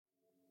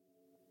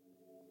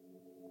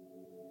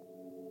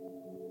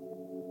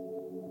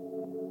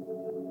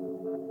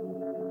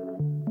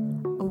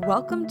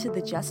Welcome to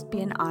the Just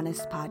Being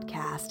Honest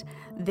podcast.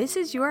 This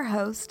is your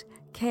host,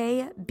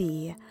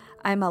 KB.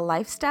 I'm a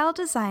lifestyle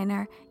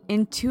designer,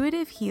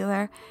 intuitive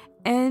healer,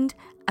 and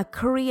a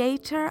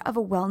creator of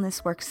a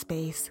wellness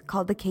workspace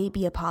called the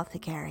KB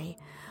Apothecary.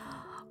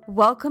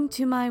 Welcome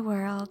to my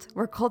world.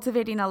 We're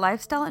cultivating a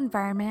lifestyle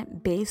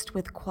environment based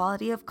with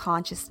quality of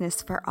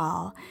consciousness for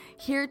all,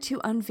 here to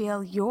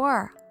unveil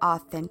your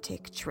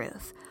authentic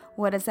truth.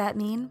 What does that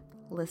mean?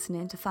 Listen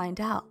in to find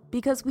out,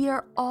 because we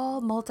are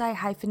all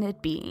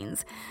multi-hyphenate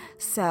beings.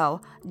 So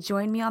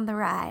join me on the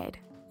ride.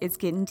 It's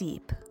getting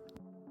deep.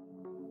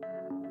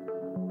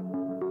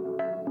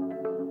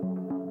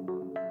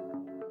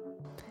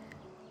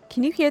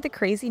 Can you hear the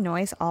crazy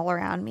noise all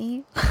around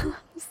me?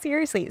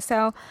 Seriously.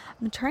 So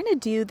I'm trying to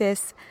do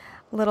this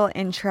little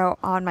intro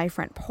on my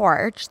front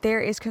porch.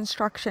 There is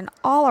construction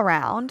all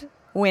around.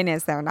 When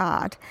is there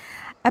not?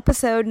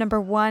 Episode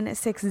number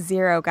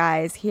 160,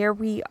 guys. Here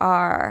we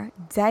are,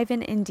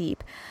 diving in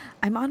deep.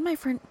 I'm on my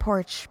front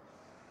porch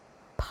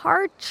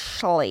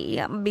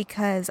partially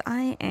because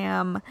I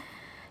am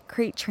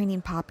crate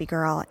training Poppy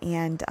Girl.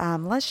 And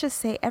let's just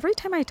say every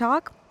time I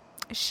talk,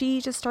 she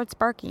just starts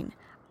barking.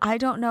 I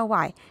don't know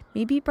why.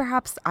 Maybe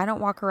perhaps I don't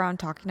walk around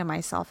talking to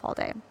myself all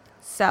day.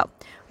 So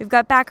we've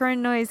got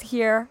background noise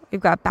here. We've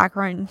got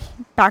background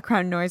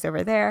noise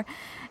over there.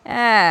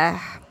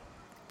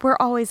 We're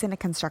always in a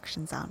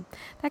construction zone.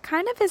 That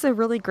kind of is a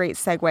really great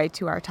segue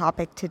to our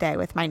topic today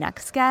with my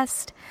next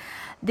guest.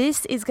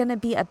 This is going to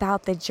be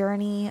about the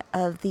journey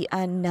of the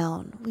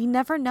unknown. We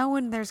never know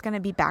when there's going to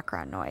be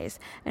background noise.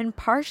 And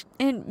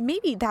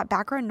maybe that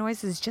background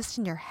noise is just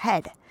in your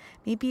head.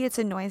 Maybe it's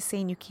a noise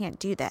saying you can't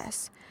do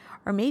this.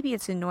 Or maybe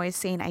it's a noise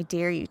saying, I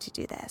dare you to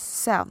do this.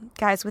 So,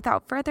 guys,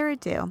 without further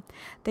ado,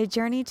 the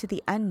journey to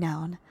the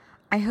unknown.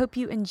 I hope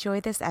you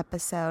enjoy this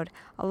episode.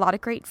 A lot of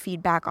great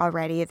feedback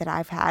already that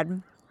I've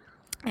had.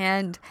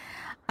 And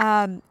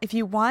if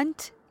you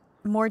want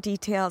more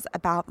details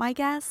about my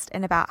guest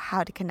and about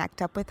how to connect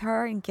up with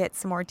her and get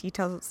some more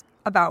details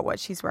about what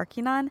she's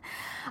working on,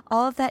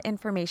 all of that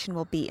information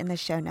will be in the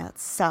show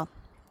notes. So,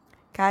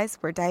 guys,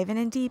 we're diving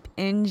in deep.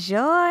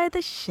 Enjoy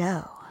the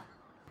show.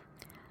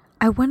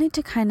 I wanted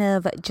to kind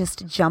of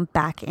just jump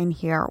back in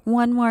here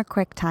one more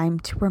quick time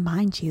to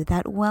remind you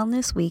that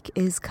Wellness Week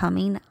is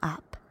coming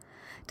up.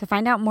 To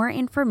find out more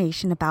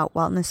information about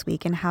Wellness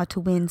Week and how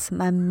to win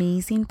some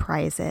amazing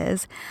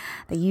prizes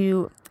that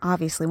you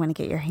obviously want to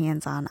get your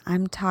hands on,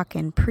 I'm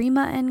talking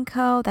Prima &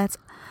 Co. That's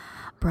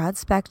broad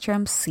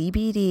spectrum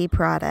CBD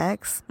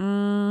products.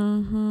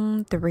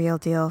 The real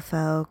deal,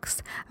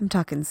 folks. I'm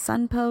talking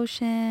Sun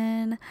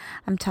Potion.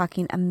 I'm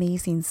talking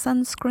amazing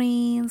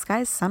sunscreens.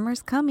 Guys,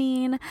 summer's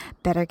coming.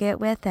 Better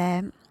get with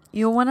it.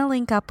 You'll want to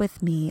link up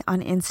with me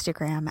on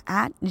Instagram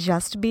at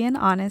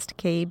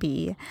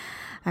JustBeingHonestKB.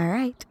 All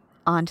right.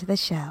 On to the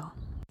show.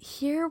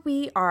 Here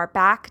we are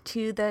back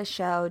to the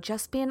show,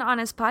 Just Being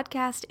Honest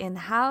podcast in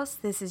the house.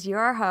 This is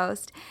your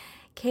host,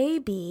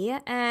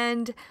 KB,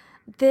 and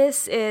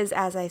this is,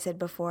 as I said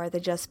before,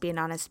 the Just Being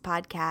Honest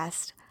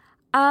podcast.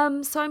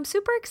 So I'm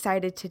super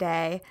excited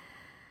today.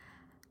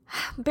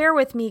 Bear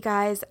with me,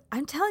 guys.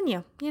 I'm telling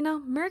you,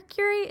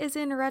 Mercury is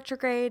in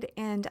retrograde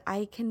and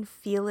I can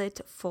feel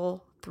it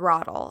full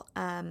throttle.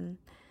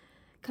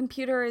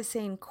 Computer is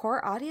saying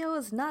core audio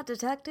is not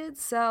detected,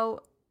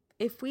 so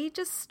if we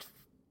just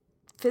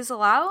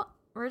fizzle out,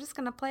 we're just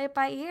going to play it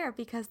by ear,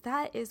 because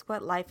that is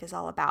what life is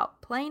all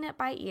about. Playing it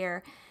by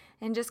ear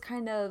and just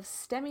kind of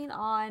stemming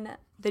on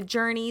the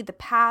journey, the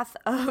path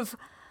of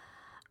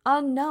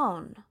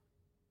unknown,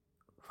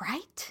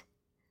 right?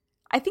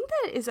 I think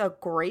that is a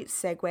great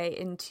segue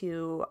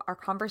into our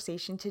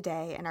conversation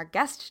today and our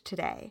guest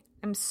today.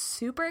 I'm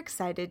super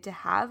excited to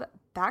have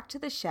back to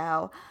the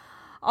show.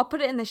 I'll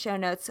put it in the show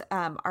notes,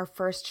 our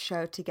first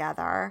show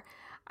together.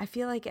 I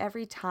feel like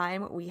every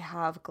time we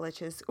have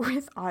glitches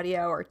with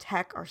audio or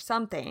tech or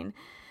something,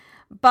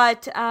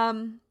 but,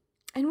 and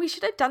we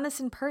should have done this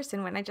in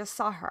person when I just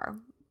saw her.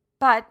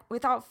 But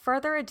without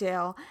further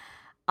ado,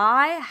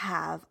 I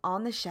have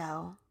on the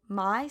show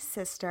my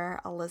sister,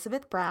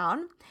 Elizabeth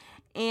Brown,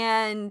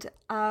 and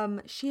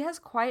she has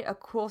quite a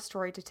cool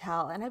story to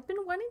tell. And I've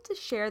been wanting to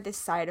share this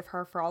side of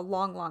her for a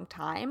long, long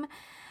time.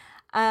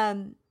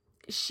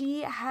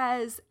 She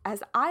has,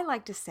 as I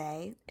like to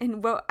say,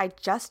 and what I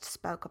just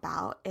spoke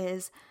about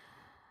is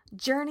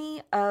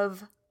journey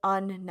of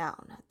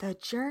unknown, the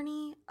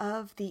journey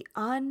of the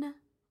unknown.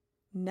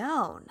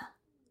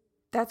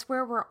 That's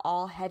where we're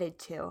all headed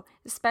to,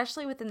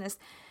 especially within this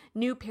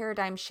new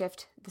paradigm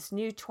shift, this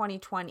new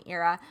 2020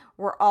 era.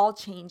 We're all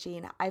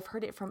changing. I've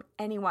heard it from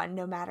anyone,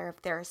 no matter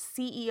if they're a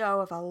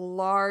CEO of a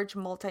large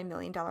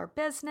multi-million-dollar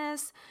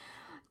business,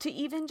 to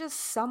even just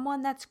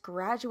someone that's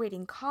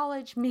graduating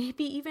college,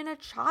 maybe even a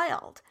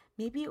child.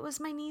 Maybe it was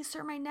my niece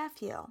or my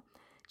nephew,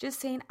 just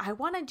saying, I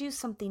want to do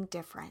something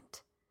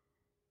different.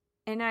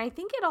 And I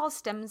think it all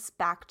stems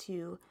back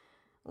to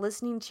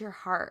listening to your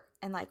heart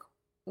and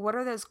what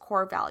are those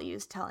core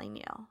values telling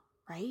you,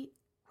 right?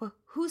 Well,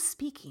 who's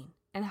speaking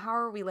and how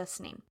are we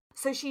listening?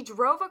 So she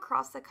drove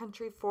across the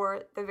country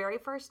for the very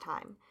first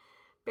time.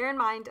 Bear in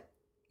mind,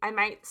 I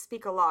might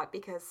speak a lot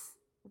because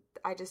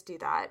I just do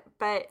that.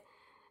 But,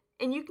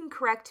 and you can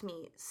correct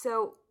me.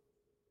 So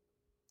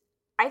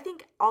I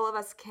think all of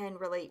us can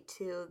relate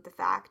to the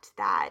fact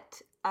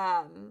that,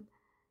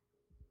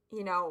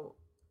 you know,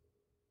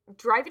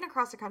 driving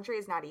across the country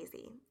is not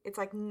easy. It's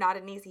like not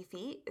an easy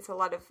feat. It's a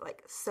lot of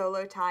like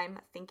solo time,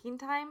 thinking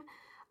time.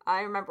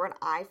 I remember when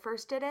I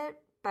first did it,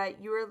 but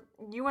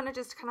you want to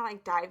just kind of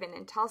like dive in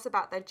and tell us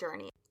about that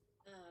journey.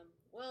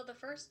 Well, the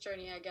first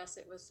journey, I guess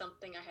it was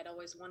something I had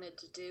always wanted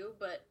to do,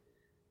 but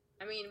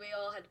I mean, we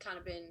all had kind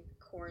of been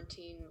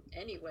quarantined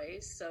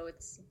anyways, so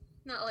it's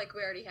not like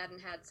we already hadn't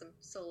had some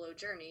solo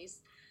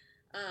journeys.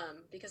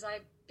 Because I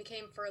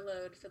became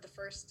furloughed for the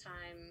first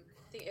time,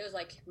 I think it was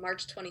like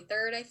March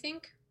 23rd, I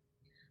think.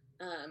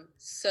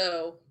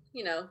 So,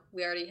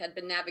 we already had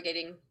been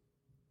navigating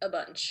a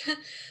bunch.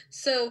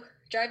 So,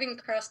 driving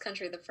across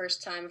country the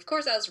first time, of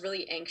course, I was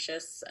really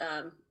anxious,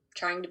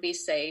 trying to be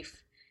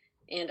safe,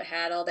 and I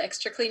had all the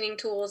extra cleaning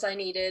tools I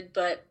needed.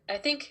 But I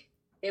think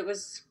it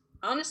was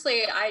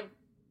honestly, I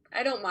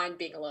don't mind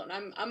being alone.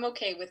 I'm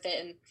okay with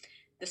it, and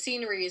the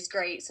scenery is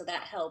great, so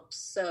that helps.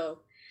 So,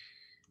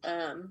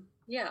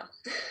 yeah,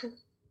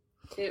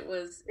 it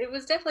was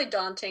definitely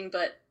daunting,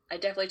 but I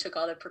definitely took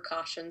all the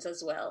precautions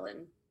as well,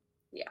 and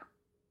yeah.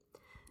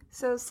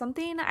 So,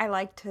 something I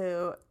like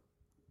to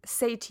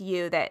say to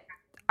you that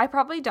I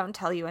probably don't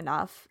tell you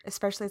enough,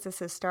 especially as a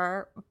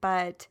sister,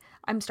 but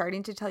I'm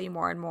starting to tell you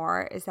more and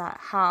more is that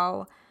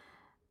how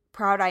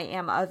proud I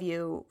am of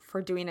you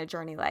for doing a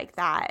journey like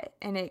that.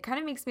 And it kind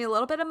of makes me a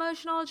little bit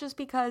emotional just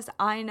because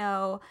I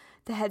know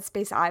the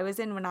headspace I was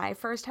in when I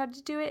first had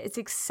to do it. It's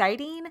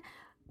exciting,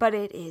 but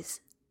it is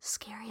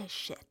scary as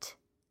shit.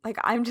 Like,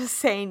 I'm just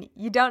saying,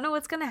 you don't know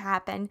what's going to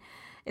happen,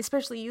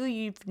 especially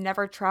you've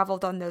never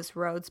traveled on those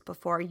roads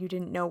before. You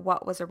didn't know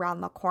what was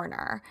around the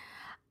corner.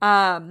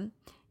 Um,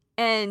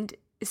 and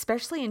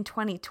especially in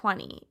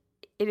 2020,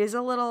 it is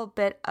a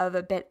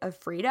bit of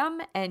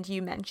freedom. And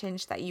you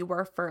mentioned that you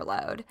were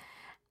furloughed.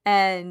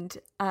 And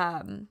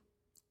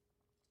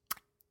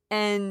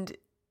and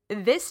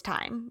this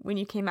time when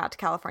you came out to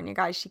California,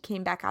 guys, she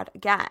came back out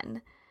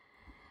again.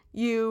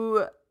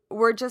 You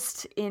were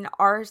just in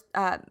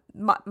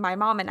my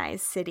mom and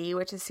I's city,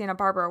 which is Santa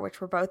Barbara,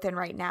 which we're both in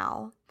right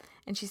now.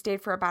 And she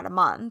stayed for about a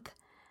month.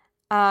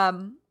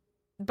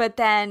 But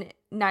then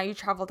now you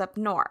traveled up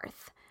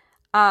north.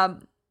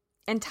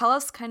 And tell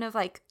us kind of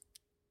like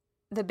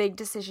the big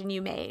decision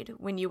you made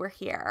when you were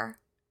here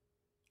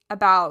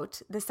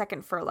about the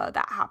second furlough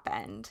that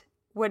happened.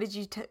 What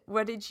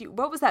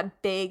was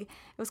that big?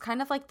 It was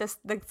kind of like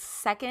the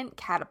second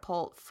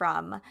catapult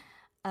from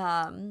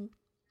the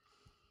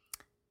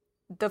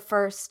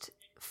first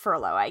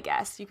furlough, I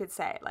guess you could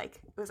say. Like,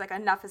 it was like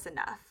enough is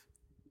enough.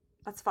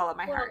 Let's follow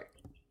my Well, heart.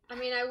 I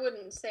mean, I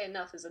wouldn't say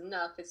enough is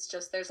enough. It's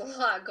just there's a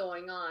lot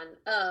going on.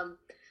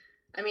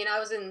 I mean, I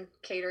was in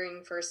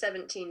catering for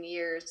 17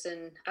 years,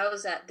 and I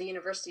was at the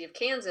University of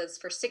Kansas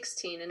for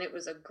 16, and it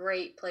was a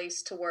great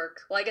place to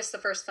work. Well, I guess the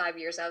first 5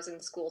 years I was in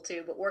school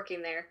too, but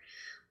working there.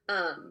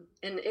 And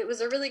it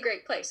was a really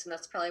great place, and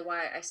that's probably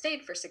why I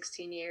stayed for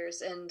 16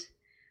 years. And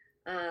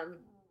um,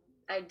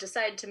 I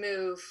decided to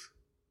move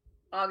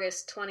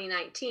August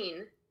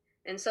 2019,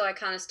 and so I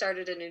kind of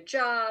started a new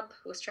job,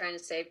 was trying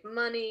to save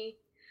money.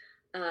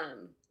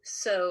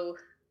 So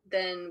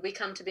then we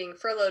come to being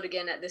furloughed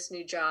again at this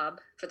new job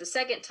for the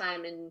second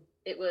time, and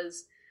it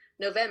was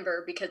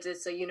November because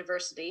it's a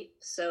university.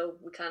 So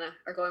we kind of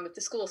are going with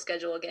the school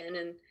schedule again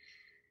and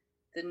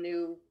the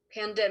new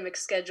pandemic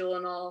schedule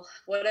and all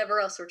whatever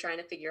else we're trying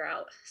to figure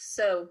out.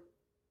 So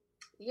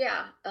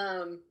yeah,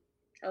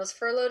 I was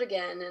furloughed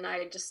again, and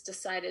I just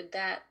decided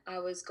that I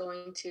was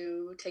going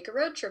to take a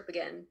road trip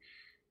again.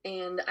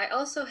 And I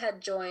also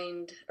had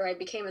joined, or I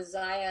became a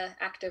Zaya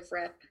active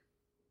rep,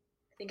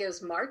 I think it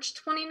was March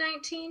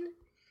 2019.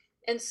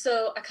 And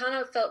so I kind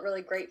of felt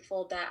really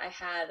grateful that I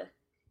had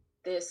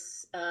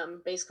this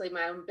basically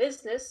my own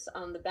business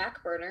on the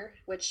back burner,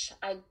 which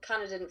I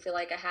kind of didn't feel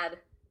like I had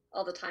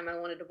all the time I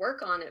wanted to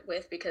work on it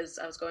with because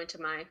I was going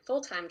to my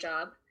full time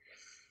job.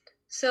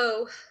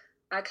 So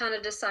I kind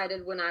of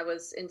decided when I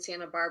was in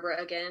Santa Barbara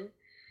again,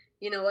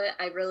 you know what,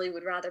 I really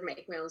would rather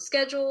make my own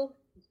schedule.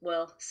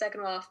 Well,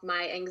 second off,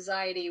 my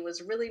anxiety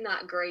was really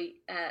not great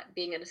at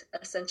being an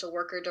essential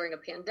worker during a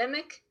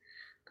pandemic.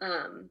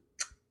 Um,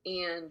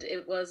 and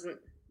it wasn't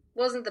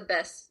the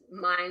best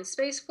mind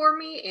space for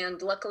me,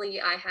 and luckily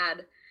I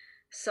had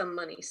some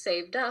money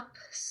saved up,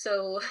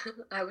 so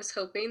I was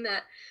hoping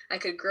that I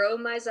could grow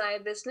my Zaya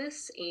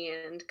business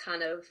and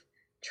kind of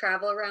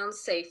travel around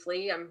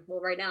safely.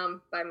 Right now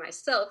I'm by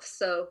myself,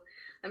 so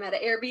I'm at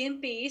an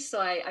Airbnb,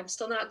 so I'm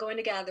still not going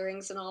to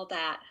gatherings and all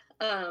that.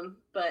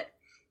 But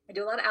I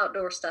do a lot of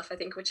outdoor stuff, I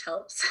think, which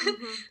helps.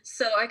 Mm-hmm.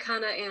 So I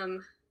kind of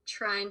am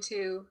trying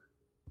to,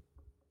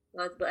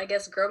 well, I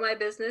guess, grow my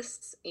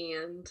business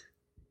and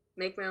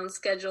make my own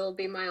schedule,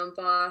 be my own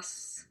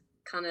boss,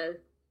 kind of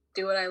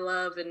do what I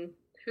love, and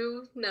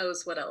who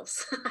knows what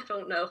else. I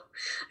don't know.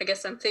 I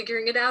guess I'm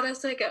figuring it out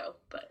as I go,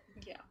 but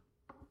yeah.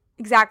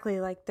 Exactly,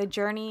 like the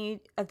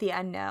journey of the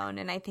unknown.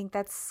 And I think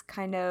that's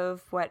kind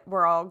of what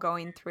we're all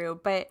going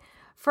through. But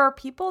for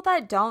people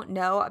that don't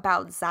know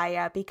about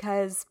Zaya,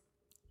 because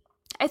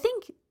I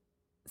think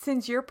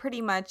since you're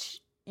pretty much,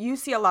 you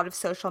see a lot of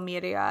social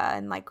media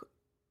and like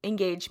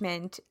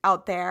engagement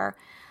out there,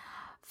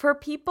 for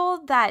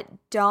people that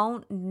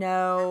don't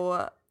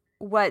know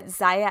what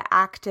Zaya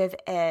Active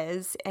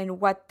is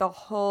and what the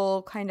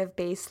whole kind of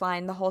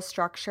baseline, the whole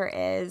structure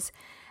is,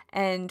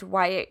 and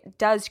why it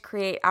does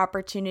create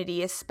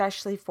opportunity,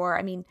 especially for,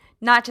 I mean,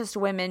 not just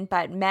women,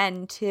 but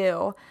men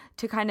too,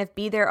 to kind of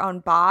be their own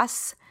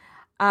boss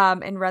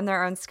and run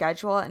their own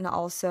schedule and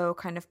also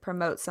kind of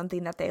promote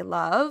something that they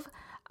love.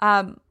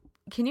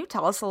 Can you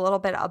tell us a little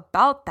bit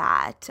about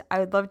that? I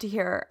would love to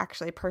hear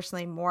actually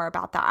personally more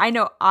about that. I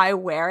know I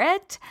wear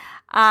it,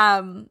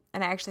 and I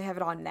actually have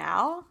it on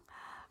now,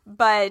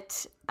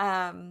 but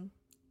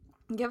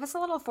give us a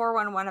little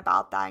 411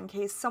 about that in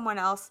case someone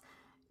else,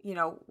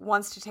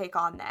 wants to take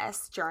on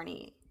this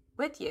journey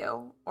with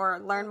you or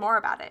learn more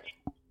about it.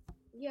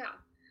 Yeah.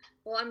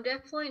 Well, I'm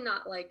definitely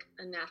not like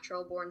a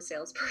natural born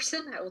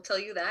salesperson. I will tell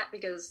you that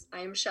because I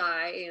am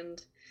shy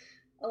and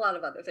a lot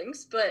of other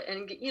things. But,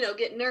 and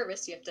get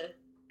nervous. You have to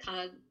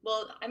kind of,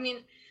 well, I mean,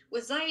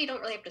 with Zaya, you don't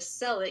really have to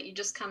sell it. You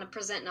just kind of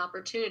present an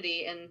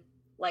opportunity. And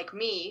like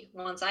me,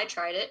 once I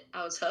tried it,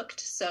 I was hooked.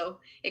 So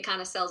it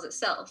kind of sells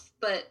itself.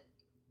 But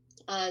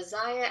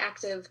Zaya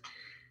Active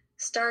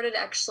started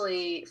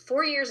actually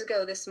 4 years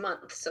ago this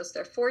month. So it's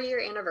their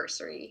 4-year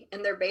anniversary.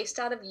 And they're based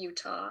out of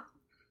Utah.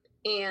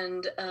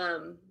 And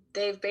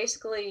they've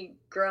basically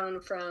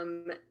grown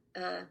from,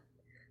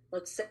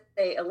 let's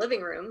say, a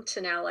living room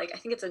to now, like, I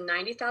think it's a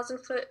 90,000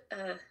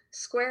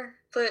 square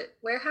foot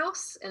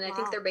warehouse. And I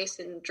think they're based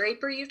in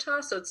Draper,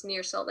 Utah. So it's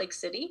near Salt Lake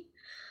City.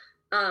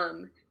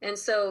 And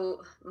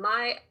so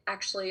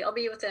I'll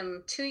be with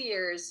them 2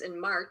 years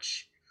in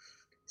March.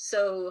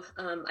 So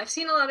I've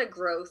seen a lot of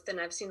growth and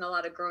I've seen a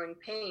lot of growing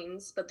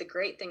pains. But the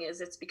great thing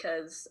is it's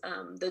because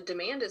the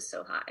demand is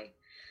so high.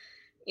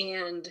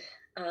 And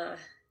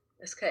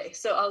okay,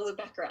 so I'll loop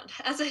back around.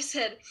 As I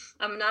said,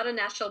 I'm not a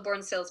natural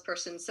born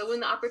salesperson. So when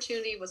the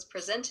opportunity was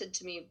presented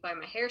to me by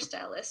my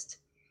hairstylist,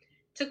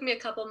 it took me a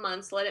couple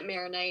months, let it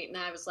marinate, and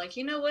I was like,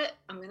 you know what?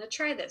 I'm going to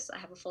try this. I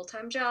have a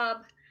full-time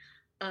job.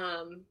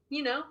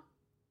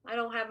 I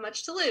don't have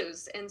much to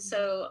lose. And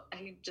so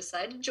I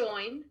decided to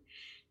join,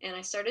 and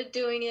I started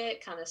doing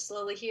it kind of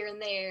slowly here and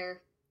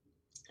there.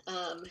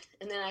 And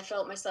then I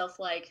felt myself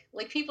like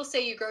people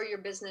say you grow your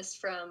business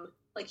from,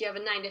 like, you have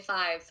a 9 to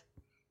 5,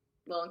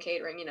 well, in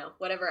catering,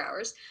 whatever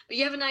hours, but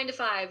you have a 9 to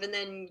 5, and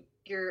then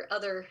your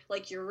other,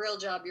 like, your real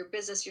job, your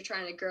business you're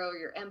trying to grow,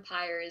 your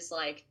empire is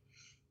like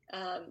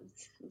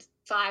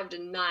 5 to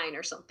 9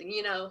 or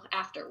something,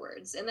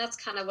 afterwards. And that's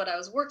kind of what I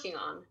was working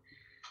on.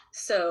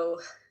 So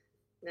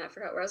now I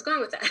forgot where I was going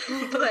with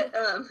that. But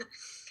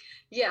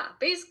yeah,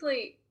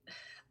 basically,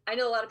 I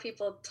know a lot of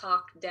people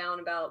talk down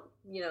about,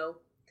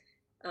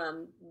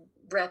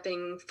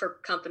 repping for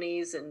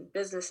companies and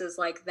businesses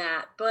like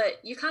that, but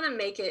you kind of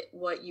make it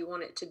what you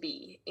want it to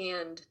be.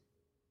 And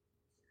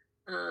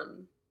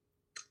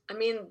I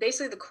mean,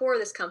 basically the core of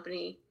this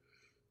company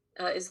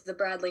is the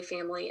Bradley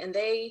family, and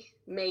they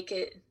make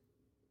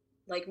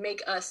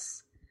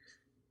us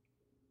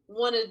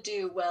want to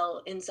do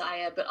well in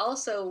Zaya, but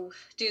also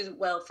do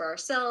well for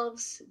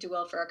ourselves, do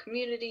well for our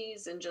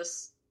communities, and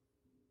just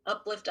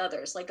uplift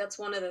others. Like, that's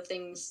one of the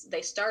things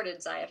they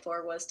started Zaya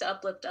for, was to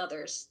uplift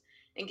others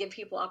and give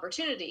people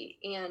opportunity.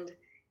 And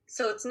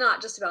so it's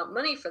not just about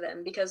money for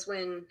them, because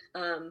when,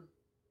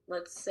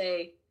 let's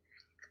say,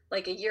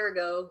 like a year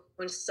ago,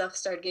 when stuff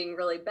started getting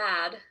really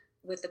bad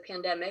with the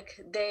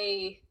pandemic,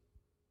 they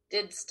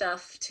did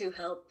stuff to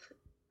help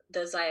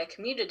the Zaya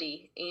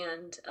community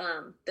and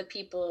the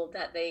people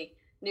that they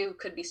knew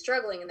could be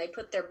struggling, and they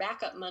put their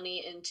backup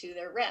money into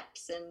their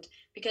reps. And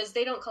because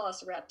they don't call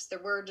us reps,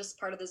 we're just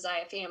part of the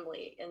Zaya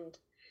family. And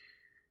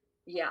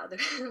yeah,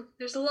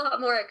 there's a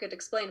lot more I could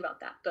explain about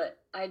that, but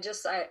I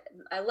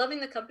loving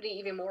the company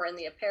even more, and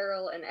the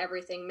apparel and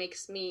everything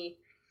makes me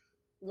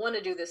want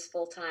to do this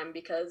full time,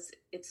 because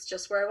it's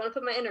just where I want to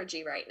put my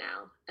energy right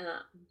now.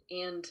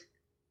 And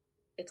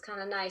it's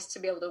kind of nice to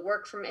be able to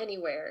work from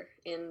anywhere.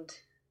 And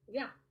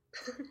yeah.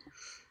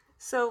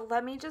 So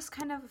let me just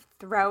kind of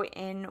throw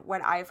in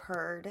what I've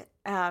heard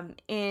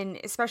in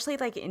especially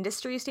like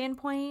industry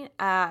standpoint.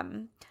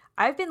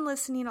 I've been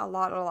listening a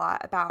lot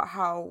about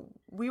how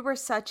we were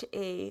such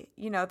a,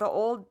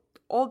 the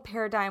old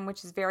paradigm,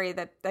 which is very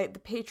the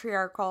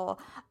patriarchal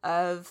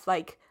of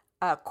like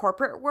a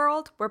corporate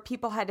world, where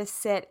people had to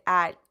sit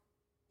at,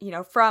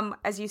 from,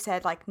 as you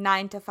said, like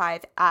 9 to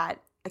 5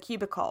 at a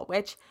cubicle,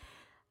 which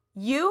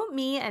you,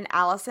 me, and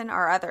Allison,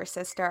 our other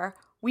sister,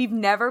 we've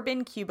never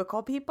been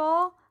cubicle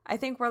people. I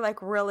think we're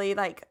like really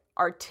like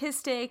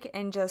artistic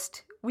and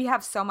just, we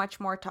have so much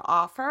more to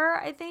offer,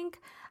 I think.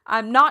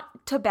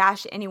 Not to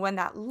bash anyone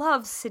that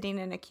loves sitting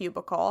in a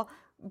cubicle.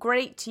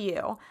 Great to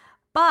you.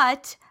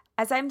 But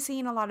as I'm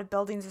seeing a lot of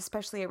buildings,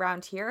 especially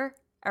around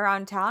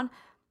town,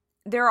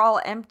 they're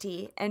all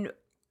empty. And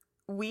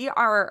we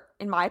are,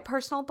 in my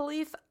personal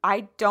belief,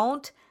 I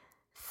don't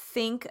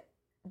think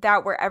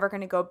that we're ever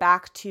going to go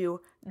back to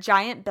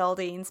giant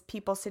buildings,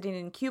 people sitting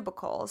in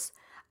cubicles,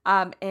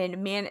 and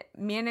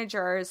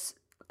managers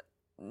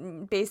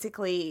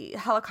basically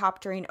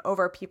helicoptering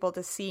over people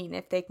to see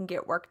if they can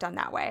get work done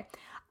that way.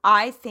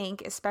 I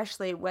think,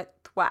 especially with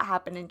what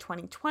happened in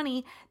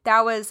 2020,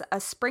 that was a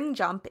spring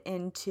jump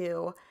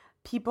into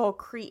people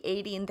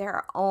creating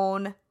their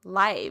own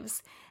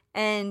lives.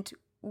 And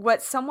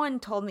what someone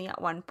told me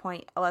at one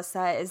point,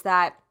 Alyssa, is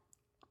that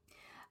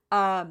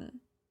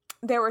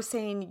they were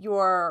saying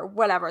your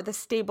whatever, the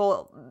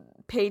stable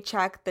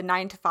paycheck, the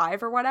 9 to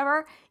 5 or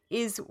whatever,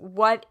 is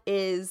what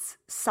is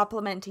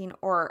supplementing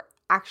or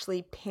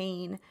actually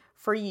paying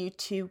for you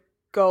to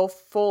go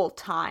full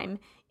time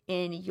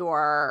in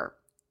your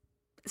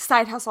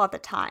side hustle at the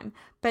time.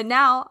 But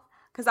now,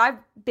 because I've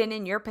been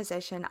in your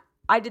position,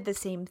 I did the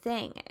same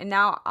thing. And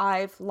now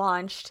I've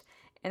launched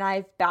and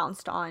I've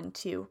bounced on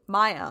to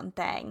my own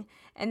thing.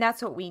 And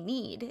that's what we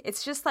need.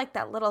 It's just like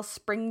that little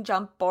spring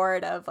jump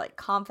board of like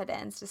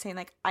confidence to saying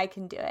like, I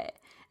can do it.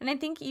 And I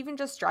think even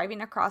just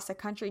driving across the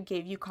country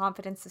gave you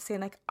confidence to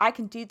saying like, I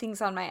can do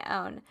things on my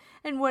own.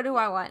 And what do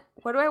I want?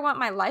 What do I want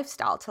my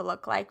lifestyle to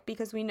look like?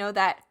 Because we know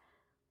that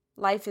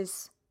life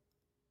is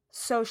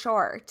so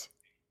short,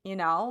 you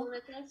know? Well,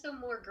 it's also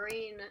more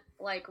green.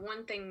 Like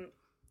one thing,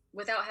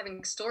 without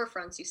having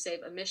storefronts, you save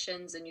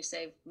emissions and you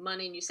save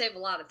money and you save a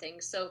lot of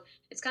things. So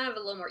it's kind of a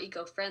little more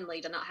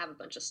eco-friendly to not have a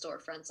bunch of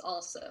storefronts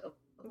also.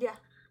 Yeah.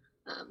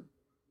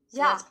 So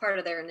that's part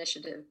of their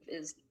initiative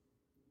is,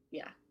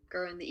 yeah,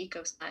 growing the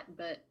eco side.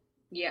 But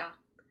yeah,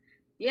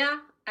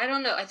 I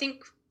don't know. I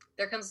think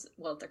there comes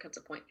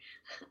a point.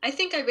 I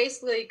think I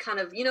basically kind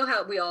of, you know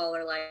how we all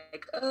are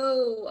like,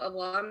 oh,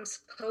 well, I'm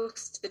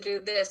supposed to do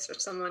this, or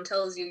someone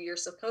tells you you're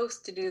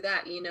supposed to do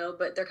that, you know,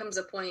 but there comes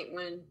a point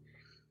when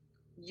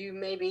you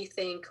maybe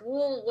think,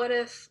 well, what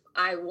if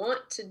I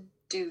want to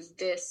do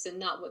this and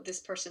not what this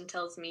person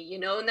tells me, you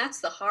know? And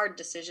that's the hard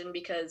decision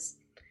because,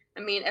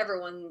 I mean,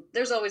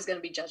 there's always going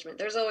to be judgment.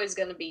 There's always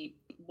going to be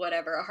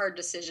whatever, a hard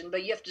decision,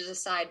 but you have to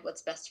decide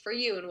what's best for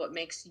you and what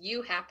makes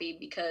you happy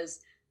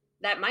because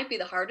that might be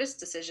the hardest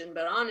decision,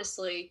 but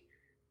honestly,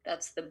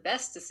 that's the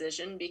best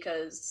decision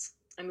because,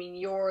 I mean,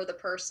 you're the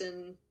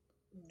person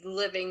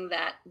living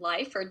that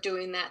life or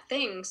doing that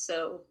thing.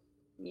 So,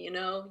 you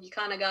know, you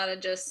kind of got to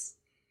just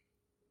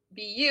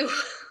be you.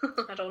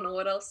 I don't know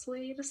what else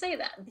way to say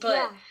that,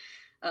 but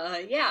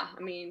yeah,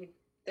 I mean,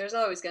 there's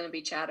always going to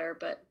be chatter,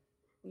 but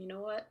you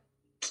know what?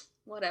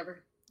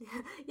 Whatever.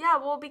 Yeah,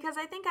 well, because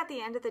I think at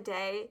the end of the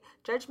day,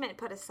 judgment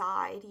put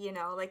aside, you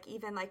know, like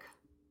even like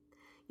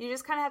you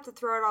just kind of have to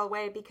throw it all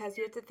away because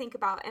you have to think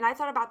about, and I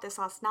thought about this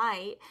last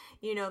night,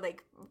 you know,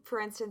 like for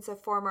instance, a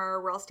former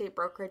real estate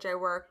brokerage I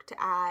worked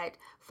at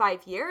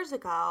 5 years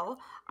ago,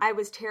 I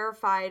was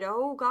terrified.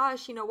 Oh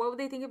gosh, you know, what would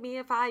they think of me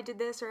if I did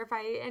this or if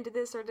I ended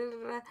this or da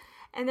da da.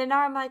 And then now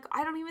I'm like,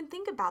 I don't even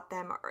think about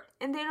them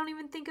and they don't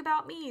even think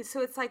about me.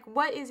 So it's like,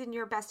 what is in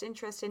your best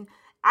interest? And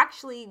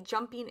actually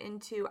jumping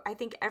into, I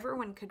think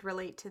everyone could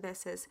relate to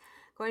this, is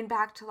going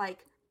back to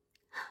like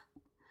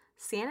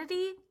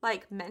sanity,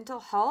 like mental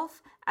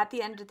health. At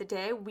the end of the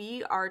day,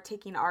 we are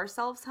taking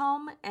ourselves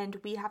home and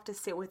we have to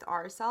sit with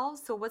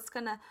ourselves. So what's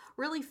gonna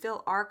really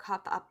fill our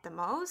cup up the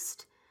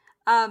most?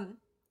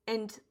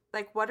 And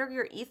like, what are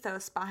your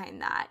ethos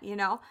behind that, you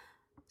know?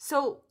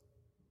 So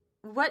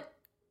what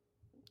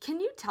can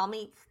you tell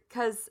me,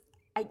 because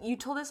you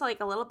told us like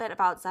a little bit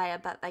about Zaya,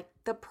 but like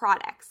the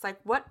products, like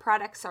what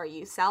products are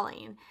you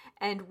selling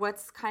and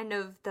what's kind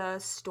of the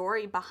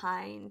story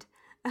behind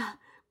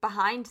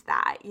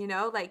that, you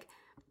know, like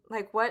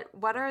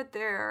what are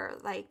their,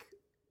 like,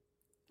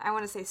 I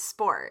want to say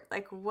sport,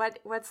 like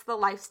what's the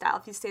lifestyle?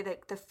 If you say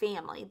like the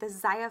family, the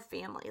Zaya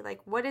family,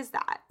 like what does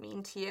that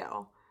mean to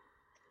you?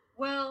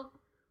 Well,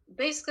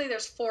 basically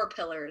there's 4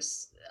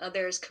 pillars.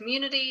 There's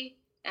community,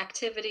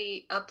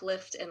 activity,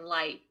 uplift, and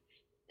light.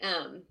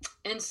 Um,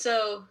 and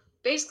so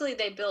basically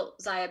they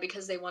built Zaya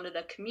because they wanted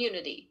a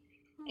community.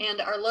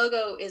 And our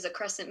logo is a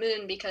crescent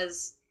moon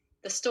because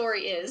the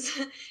story is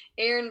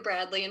Aaron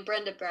Bradley and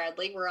Brenda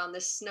Bradley were on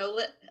this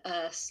snowy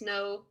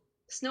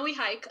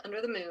hike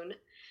under the moon.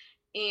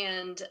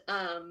 And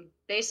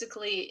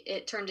basically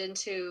it turned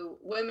into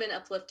women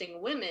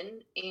uplifting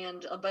women,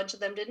 and a bunch of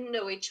them didn't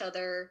know each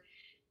other.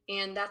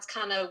 And that's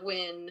kind of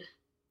when,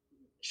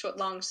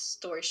 long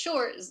story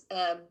short,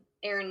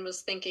 Aaron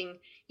was thinking,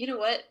 you know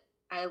what?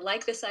 I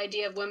like this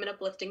idea of women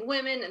uplifting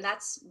women, and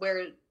that's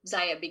where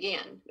Zaya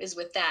began, is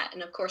with that.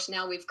 And of course,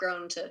 now we've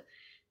grown to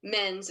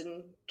men's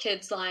and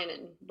kids line,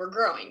 and we're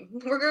growing.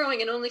 We're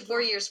growing in only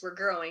 4 years. We're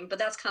growing, but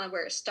that's kind of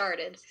where it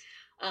started.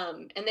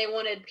 And they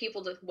wanted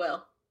people to,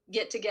 well,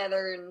 get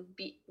together and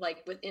be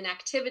like within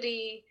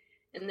activity,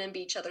 and then be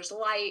each other's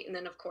light, and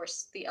then of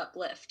course the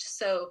uplift.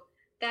 So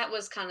that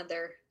was kind of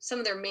some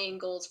of their main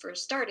goals for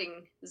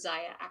starting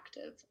Zaya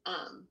Active.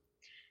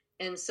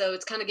 And so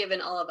it's kind of given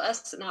all of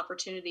us an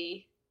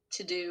opportunity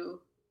to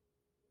do,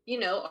 you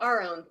know,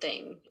 our own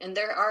thing. And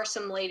there are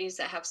some ladies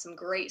that have some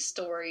great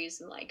stories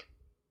and like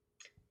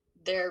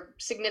their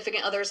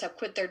significant others have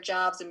quit their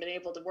jobs and been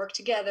able to work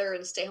together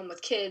and stay home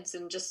with kids,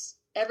 and just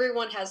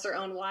everyone has their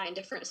own why in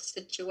different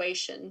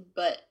situation.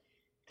 But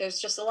there's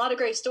just a lot of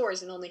great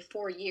stories in only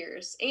 4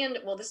 years. And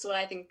well, this is what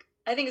I think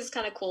is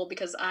kind of cool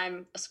because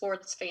I'm a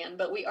sports fan,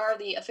 but we are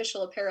the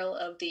official apparel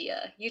of the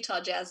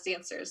Utah Jazz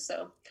Dancers.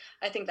 So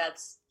I think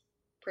that's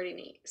pretty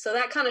neat. So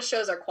that kind of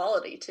shows our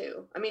quality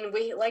too. I mean,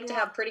 we like to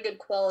have pretty good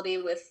quality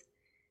with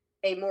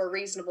a more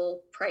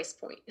reasonable price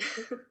point.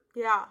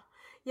 Yeah.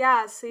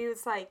 Yeah. So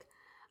it's like,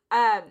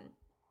 um,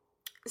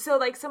 so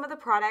like some of the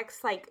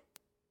products, like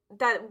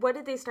that, what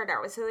did they start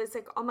out with? So it's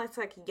like almost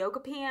like yoga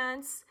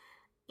pants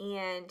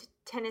and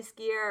tennis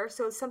gear.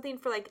 So something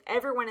for like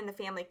everyone in the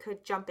family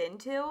could jump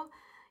into,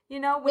 you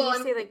know, when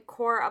you say like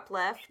core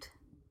uplift.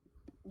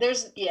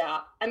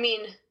 I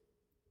mean,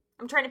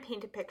 I'm trying to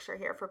paint a picture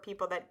here for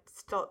people that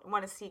still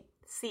want to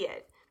see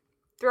it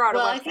throughout a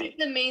website. I think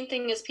the main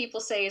thing is people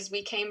say is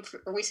we came for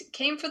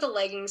the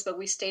leggings, but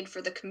we stayed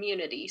for the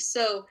community.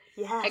 So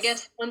yes. I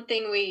guess one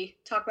thing we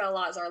talk about a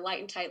lot is our light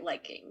and tight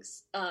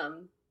leggings.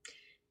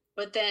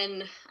 But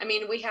then, I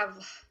mean, we have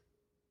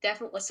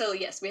definitely, so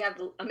yes, we have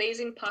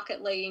amazing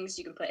pocket leggings.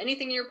 You can put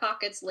anything in your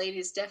pockets.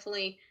 Ladies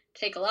definitely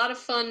take a lot of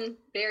fun,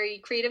 very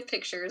creative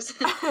pictures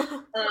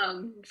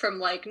from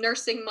like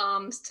nursing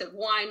moms to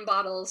wine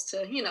bottles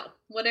to, you know,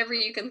 whatever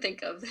you can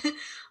think of.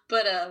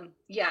 But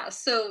yeah,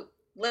 so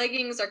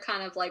leggings are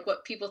kind of like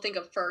what people think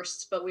of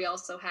first, but we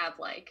also have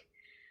like,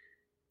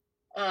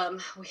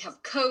 we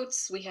have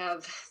coats, we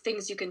have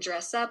things you can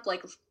dress up,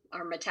 like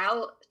our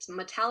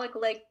metallic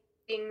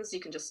leggings. You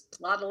can just,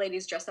 a lot of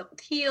ladies dress up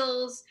with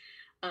heels.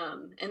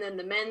 And then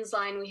the men's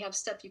line, we have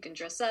stuff you can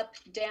dress up,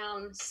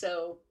 down.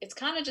 So it's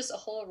kind of just a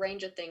whole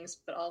range of things,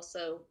 but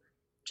also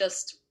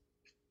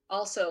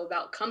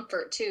about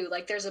comfort too.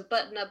 Like there's a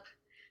button-up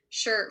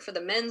shirt for the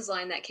men's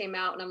line that came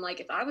out, and I'm like,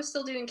 if I was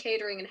still doing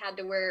catering and had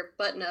to wear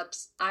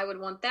button-ups, I would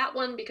want that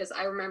one, because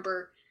I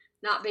remember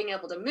not being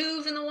able to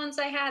move in the ones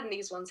I had, and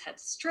these ones had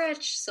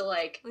stretch. So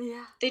like,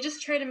 they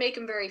just try to make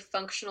them very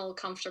functional,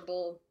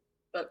 comfortable,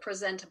 but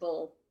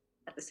presentable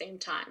at the same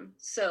time.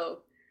 So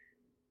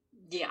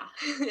yeah,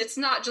 it's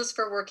not just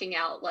for working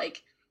out.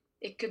 Like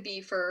it could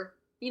be for,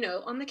 you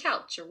know, on the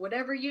couch or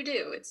whatever you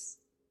do.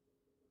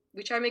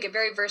 We try to make it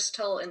very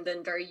versatile and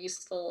then very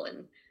useful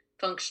and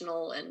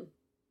functional and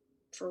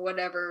for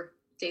whatever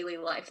daily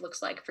life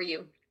looks like for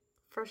you.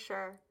 For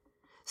sure.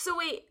 So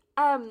wait,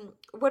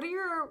 what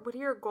are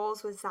your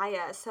goals with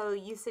Zaya? So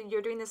you said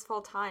you're doing this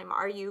full time.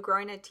 Are you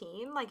growing a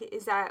team? Like,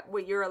 is that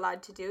what you're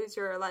allowed to do? Is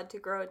you're allowed to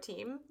grow a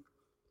team?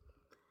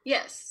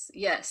 Yes.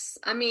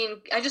 I mean,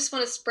 I just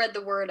want to spread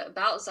the word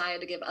about Zaya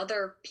to give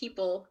other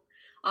people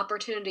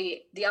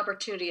the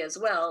opportunity as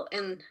well.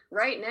 And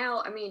right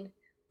now, I mean,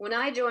 when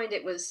I joined,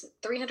 it was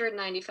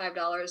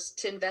 $395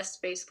 to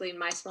invest basically in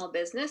my small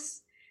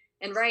business.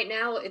 And right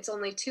now it's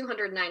only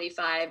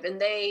 $295,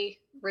 and they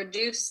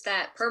reduced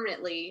that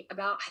permanently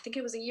about, I think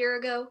it was a year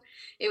ago.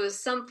 It was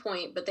some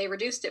point, but they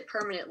reduced it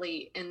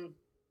permanently. And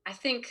I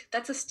think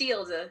that's a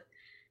steal to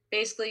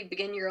basically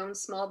begin your own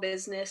small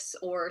business,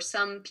 or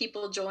some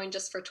people join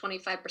just for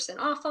 25%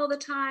 off all the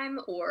time,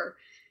 or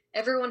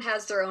everyone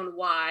has their own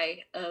why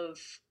of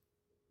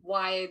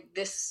why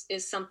this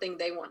is something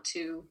they want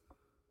to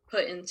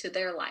put into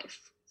their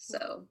life.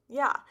 So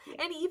yeah.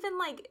 And even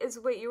like is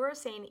what you were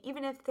saying,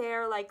 even if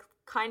they're like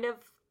kind of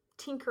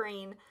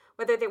tinkering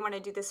whether they want to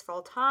do this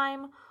full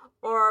time,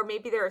 or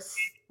maybe there's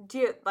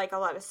like a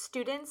lot of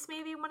students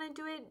maybe want to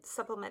do it,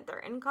 supplement their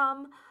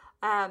income,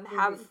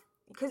 have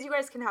because you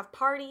guys can have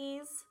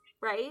parties,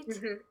 right?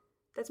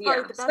 That's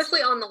probably the best.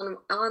 Especially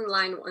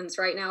online ones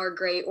right now are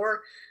great.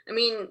 Or, I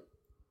mean,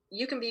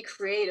 you can be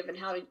creative in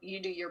how you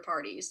do your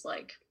parties.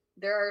 Like,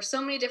 there are so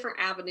many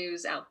different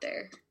avenues out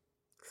there.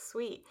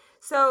 Sweet.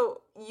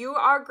 So you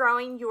are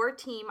growing your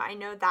team. I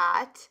know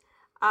that.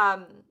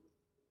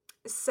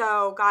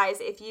 So guys,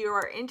 if you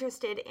are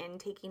interested in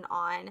taking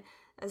on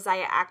a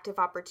Zaya Active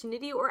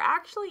opportunity, or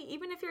actually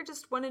even if you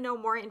just want to know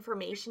more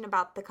information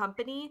about the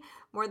company,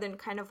 more than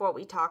kind of what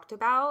we talked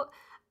about,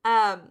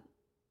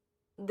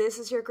 this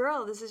is your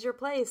girl, this is your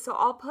place. So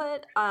I'll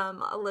put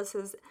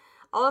Alyssa's,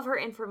 all of her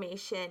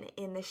information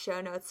in the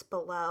show notes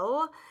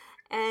below,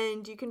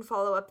 and you can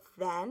follow up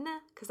then,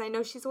 because I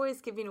know she's always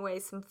giving away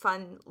some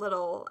fun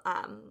little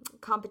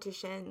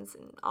competitions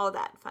and all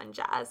that fun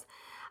jazz.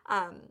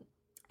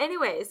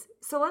 Anyways,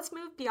 so let's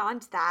move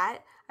beyond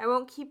that. I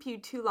won't keep you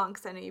too long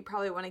because I know you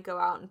probably want to go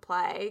out and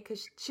play,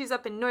 because she's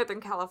up in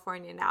Northern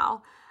California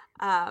now,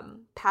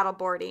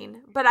 paddleboarding.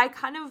 But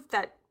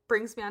that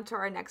brings me on to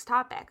our next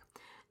topic.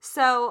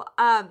 So,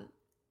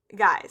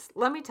 guys,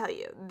 let me tell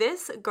you,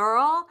 this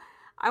girl,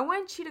 I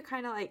want you to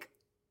kind of like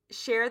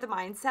share the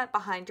mindset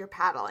behind your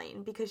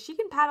paddling, because she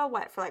can paddle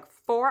for like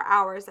 4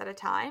 hours at a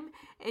time,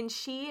 and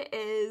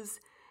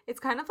it's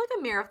kind of like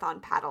a marathon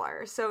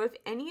paddler. So if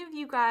any of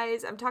you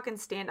guys, I'm talking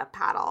stand-up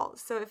paddle,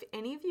 so if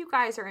any of you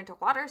guys are into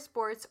water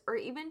sports, or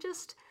even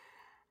just,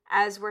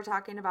 as we're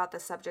talking about the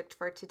subject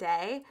for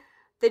today,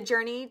 the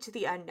journey to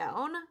the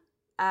unknown,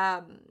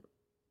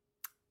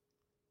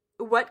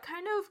 what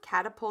kind of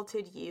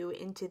catapulted you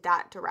into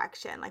that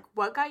direction? Like,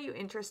 what got you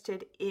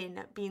interested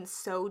in being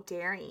so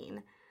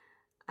daring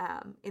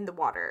in the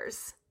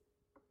waters?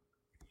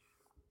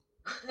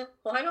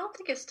 Well, I don't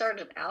think it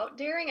started out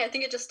daring. I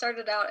think it just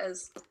started out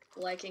as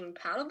liking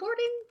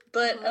paddleboarding.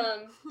 But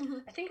Mm-hmm.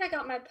 I think I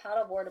got my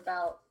paddleboard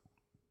about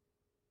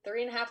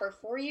 3.5 or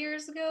 4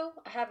 years ago.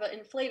 I have an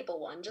inflatable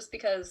one just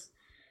because,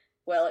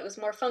 well, it was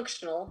more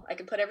functional. I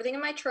could put everything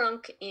in my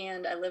trunk,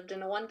 and I lived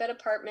in a one bed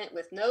apartment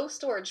with no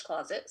storage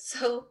closet.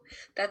 So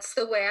that's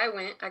the way I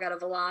went. I got a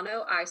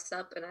Volano Ice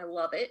Up, and I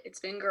love it. It's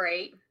been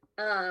great.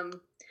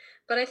 Um,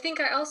 but I think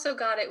I also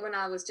got it when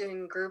I was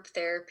doing group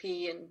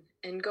therapy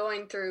and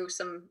going through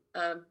some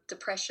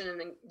depression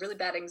and really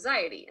bad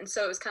anxiety. And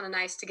so it was kind of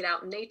nice to get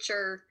out in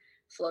nature,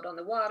 float on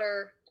the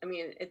water. I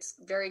mean, it's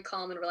very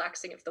calm and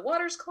relaxing if the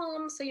water's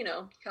calm. So, you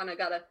kind of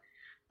got to,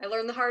 I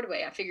learned the hard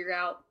way. I figure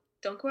out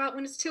don't go out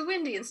when it's too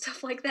windy and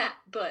stuff like that.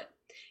 But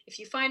if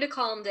you find a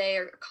calm day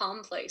or a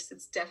calm place,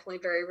 it's definitely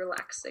very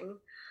relaxing.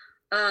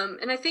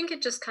 And I think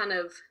it just kind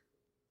of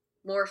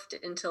morphed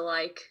into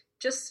like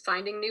just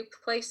finding new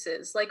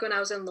places. Like when I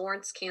was in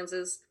Lawrence,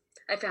 Kansas,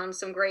 I found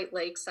some great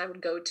lakes I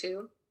would go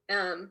to.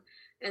 And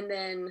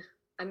then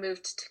I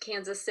moved to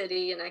Kansas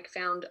City and I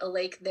found a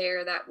lake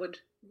there that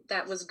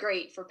was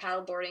great for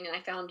paddleboarding, and I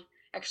found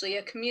actually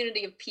a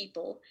community of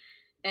people,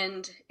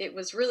 and it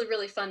was really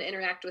really fun to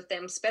interact with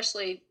them,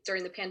 especially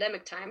during the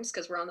pandemic times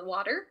because we're on the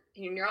water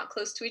and you're not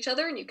close to each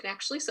other and you can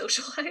actually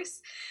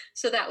socialize.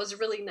 So that was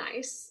really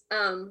nice.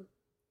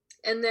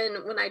 And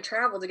then when I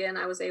traveled again,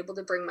 I was able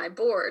to bring my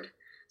board.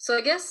 So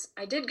I guess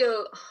I did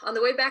go on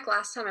the way back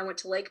last time. I went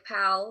to Lake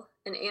Powell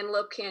and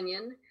Antelope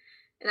Canyon,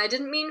 and I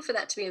didn't mean for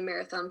that to be a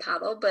marathon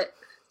paddle, but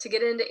to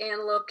get into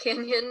Antelope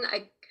Canyon,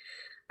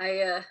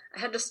 I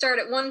had to start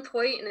at one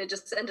point, and it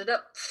just ended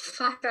up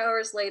 5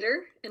 hours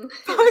later, and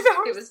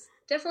it was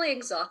definitely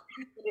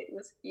exhausting.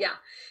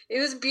 It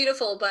was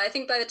beautiful. But I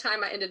think by the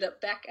time I ended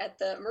up back at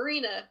the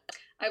marina,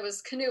 I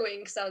was canoeing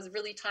because I was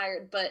really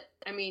tired. But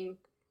I mean,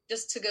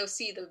 just to go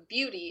see the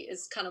beauty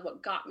is kind of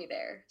what got me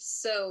there.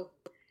 So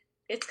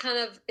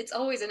it's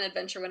always an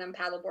adventure when I'm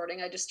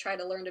paddleboarding. I just try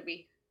to learn to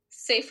be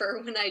safer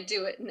when I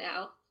do it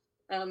now,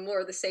 more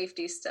of the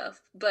safety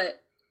stuff.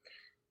 But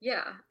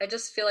yeah, I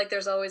just feel like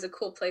there's always a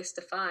cool place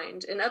to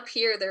find. And up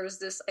here, there was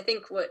this, I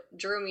think what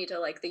drew me to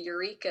like the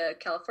Eureka,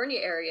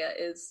 California area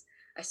is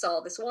I saw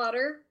this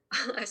water.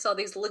 I saw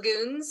these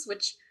lagoons,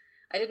 which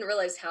I didn't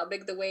realize how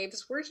big the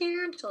waves were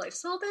here until I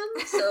saw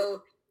them.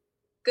 So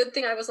good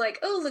thing I was like,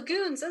 oh,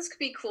 lagoons, this could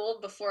be cool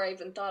before I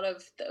even thought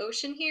of the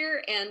ocean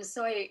here. And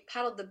so I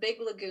paddled the big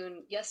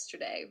lagoon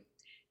yesterday,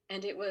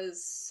 and it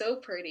was so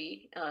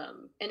pretty.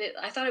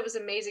 I thought it was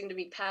amazing to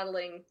be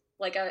paddling.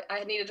 Like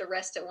I needed to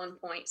rest at one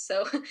point.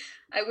 So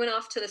I went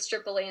off to the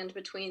strip of land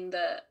between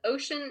the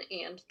ocean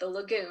and the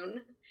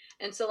lagoon.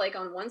 And so like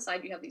on one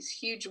side you have these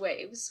huge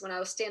waves when I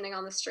was standing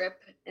on the strip,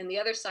 and the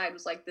other side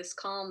was like this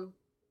calm,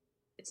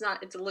 it's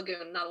a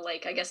lagoon, not a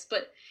lake, I guess,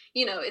 but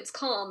it's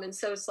calm, and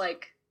so it's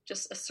like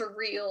just a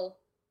surreal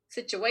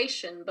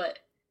situation. But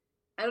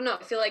I don't know,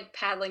 I feel like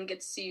paddling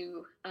gets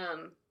you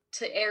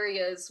to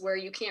areas where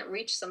you can't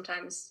reach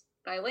sometimes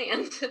by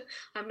land.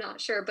 I'm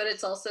not sure, but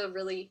it's also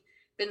really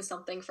been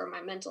something for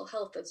my mental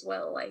health as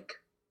well. Like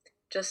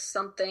just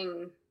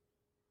something.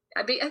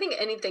 I think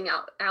anything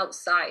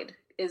outside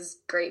is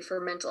great for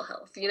mental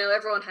health.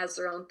 Everyone has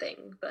their own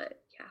thing,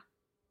 but yeah.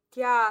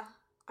 Yeah,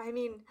 I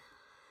mean,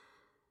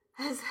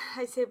 as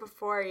I say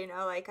before,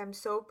 like I'm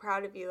so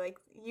proud of you. Like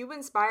you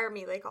inspire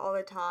me like all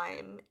the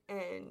time,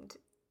 and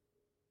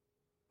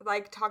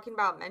like talking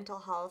about mental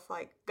health,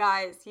 like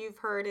guys, you've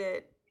heard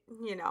it,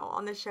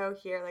 on the show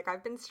here. Like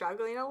I've been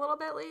struggling a little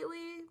bit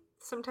lately,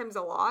 sometimes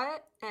a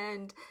lot,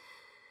 and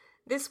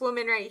this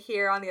woman right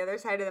here on the other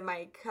side of the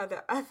mic,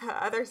 the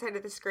other side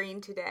of the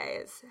screen today,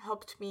 has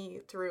helped me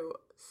through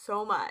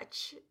so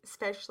much,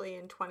 especially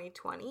in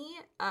 2020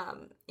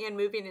 and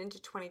moving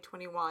into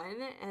 2021.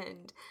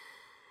 And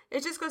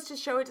it just goes to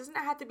show it doesn't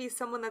have to be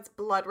someone that's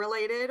blood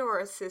related or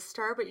a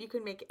sister, but you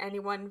can make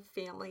anyone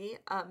family.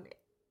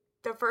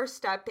 The first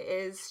step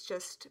is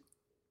just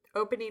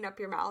opening up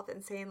your mouth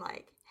and saying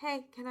like,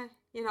 hey, can I,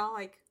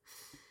 like,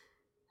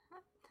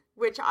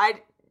 which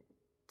I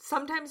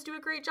sometimes do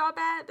a great job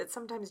at, but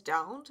sometimes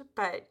don't,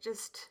 but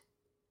just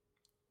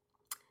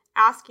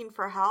asking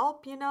for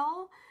help,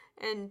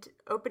 and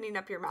opening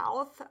up your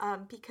mouth,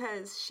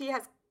 because she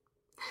has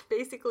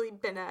basically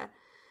been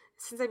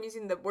since I'm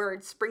using the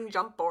word spring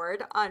jump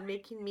board on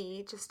making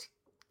me just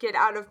get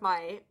out of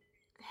my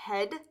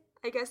head,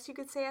 I guess you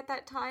could say at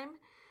that time,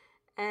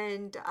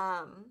 and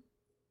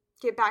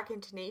get back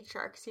into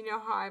nature, because you know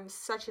how I'm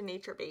such a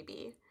nature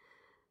baby.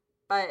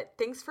 But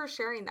thanks for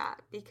sharing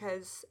that,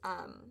 because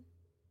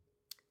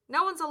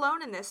no one's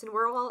alone in this, and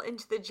we're all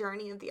into the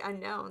journey of the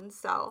unknown.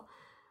 So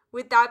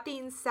with that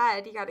being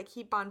said, you got to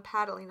keep on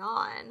paddling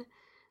on.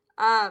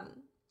 All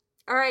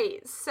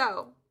right,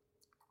 so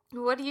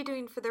what are you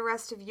doing for the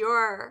rest of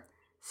your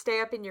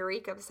stay up in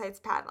Eureka besides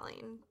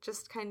paddling?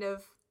 Just kind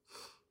of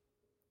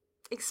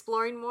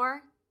exploring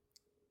more?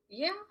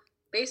 Yeah,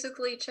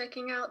 basically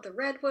checking out the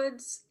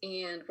redwoods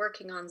and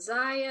working on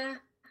Zaya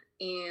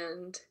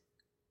and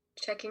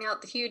checking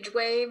out the huge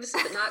waves,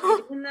 but not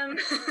getting in them.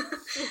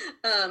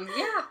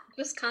 Yeah,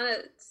 just kind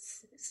of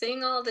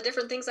seeing all the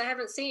different things I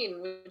haven't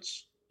seen,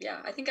 which,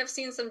 yeah, I think I've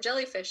seen some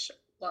jellyfish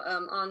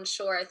on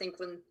shore, I think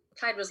when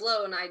tide was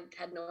low, and I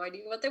had no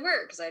idea what they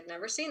were because I'd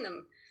never seen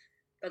them,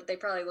 but they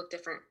probably look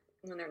different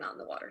when they're not in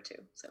the water too.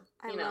 So,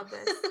 I love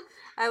this.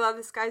 I love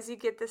this, guys. You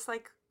get this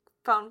like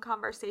phone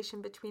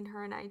conversation between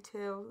her and I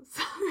too.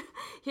 So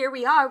here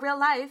we are, real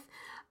life.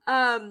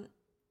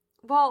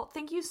 Well,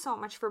 thank you so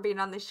much for being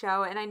on the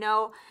show. And I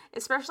know,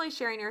 especially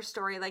sharing your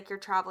story, like you're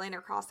traveling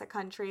across the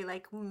country,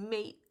 like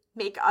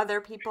make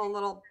other people a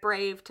little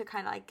brave to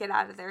kind of like get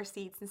out of their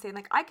seats and saying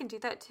like, I can do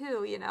that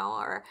too, you know,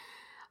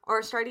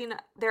 or starting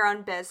their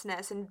own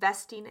business,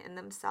 investing in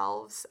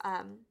themselves.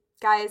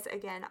 Guys,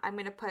 again, I'm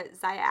going to put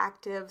Zaya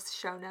Active's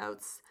show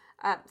notes,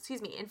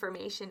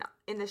 information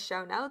in the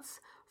show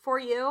notes for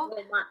you.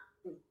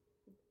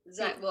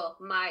 Zaya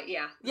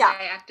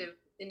Active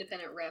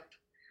independent rep.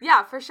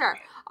 Yeah, for sure.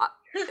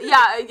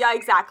 Yeah,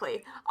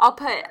 exactly. I'll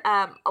put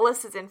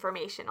Elizabeth's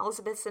information.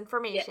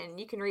 Yes.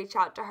 You can reach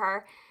out to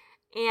her.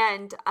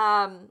 And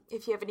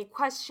if you have any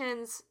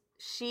questions,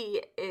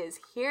 she is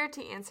here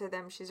to answer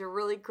them. She's a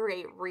really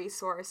great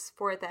resource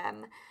for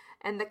them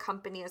and the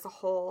company as a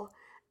whole.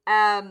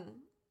 And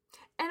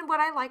what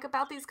I like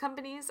about these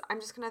companies,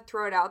 I'm just going to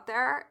throw it out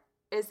there,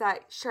 is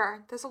that,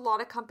 sure, there's a lot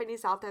of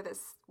companies out there that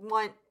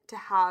want to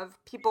have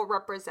people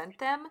represent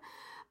them.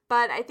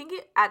 But I think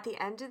at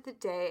the end of the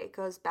day, it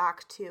goes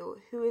back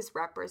to who is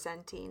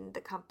representing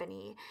the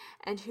company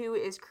and who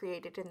is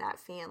created in that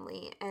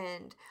family.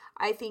 And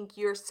I think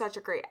you're such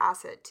a great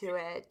asset to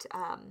it.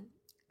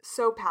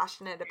 So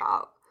passionate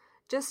about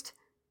just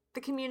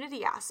the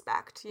community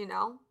aspect, you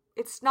know?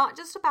 It's not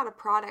just about a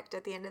product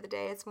at the end of the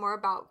day. It's more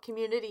about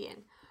community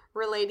and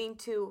relating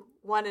to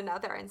one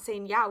another and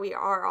saying, yeah, we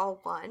are all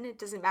one. It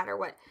doesn't matter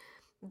what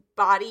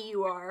body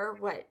you are,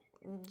 what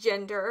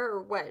gender,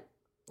 or what,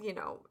 you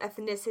know,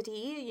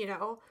 ethnicity, you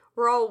know,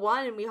 we're all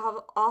one, and we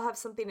all have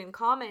something in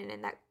common,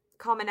 and that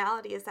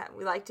commonality is that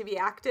we like to be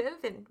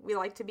active and we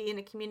like to be in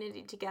a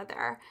community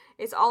together.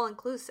 It's all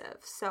inclusive.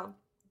 So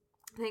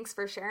thanks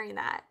for sharing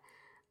that.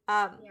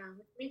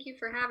 Thank you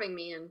for having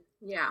me. And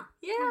yeah,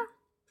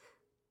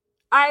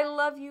 I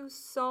love you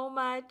so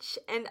much,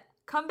 and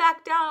come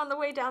back down on the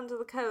way down to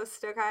the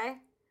coast, okay?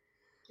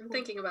 I'm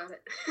thinking about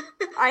it.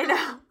 I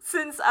know.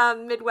 Since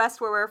Midwest,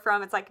 where we're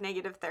from, it's like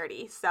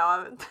 -30. So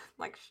I'm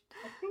like,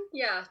 I think,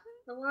 yeah,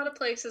 a lot of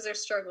places are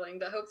struggling,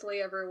 but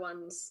hopefully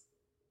everyone's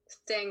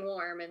staying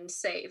warm and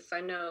safe.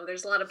 I know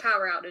there's a lot of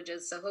power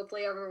outages, so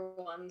hopefully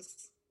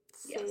everyone's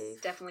safe.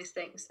 Definitely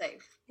staying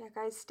safe. Yeah,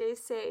 guys, stay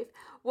safe.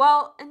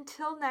 Well,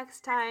 until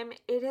next time,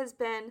 it has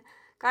been,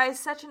 guys,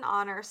 such an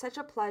honor, such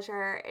a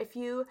pleasure. If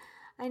you,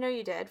 I know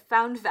you did,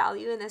 found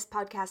value in this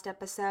podcast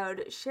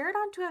episode, share it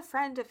on to a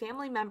friend, a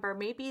family member.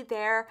 Maybe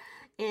they're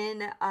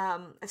in a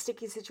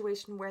sticky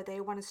situation where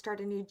they want to start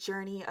a new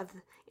journey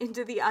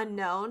into the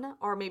unknown,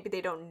 or maybe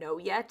they don't know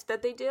yet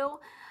that they do,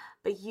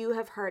 but you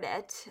have heard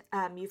it.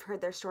 You've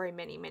heard their story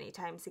many, many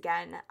times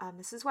again.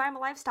 This is why I'm a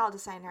lifestyle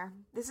designer.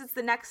 This is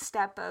the next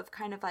step of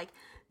kind of like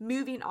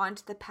moving on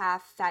to the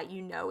path that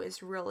you know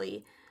is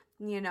really,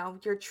 you know,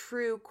 your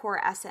true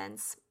core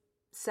essence.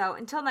 So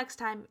until next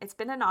time, it's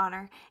been an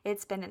honor.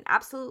 It's been an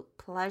absolute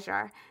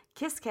pleasure.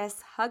 Kiss,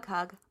 kiss, hug,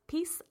 hug.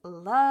 Peace,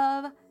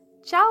 love.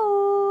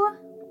 Ciao.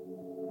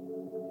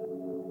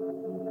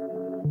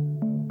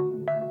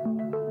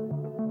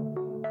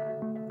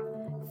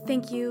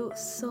 Thank you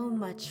so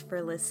much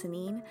for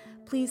listening.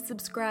 Please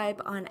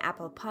subscribe on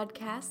Apple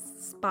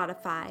Podcasts,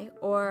 Spotify,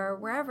 or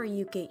wherever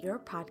you get your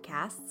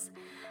podcasts.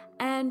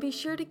 And be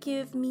sure to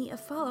give me a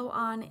follow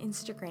on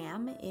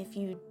Instagram if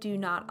you do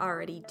not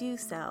already do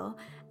so,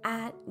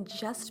 at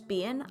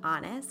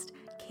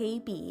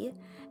JustBeingHonestKB.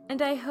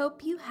 And I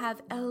hope you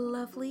have a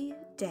lovely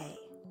day.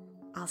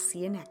 I'll see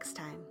you next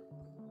time.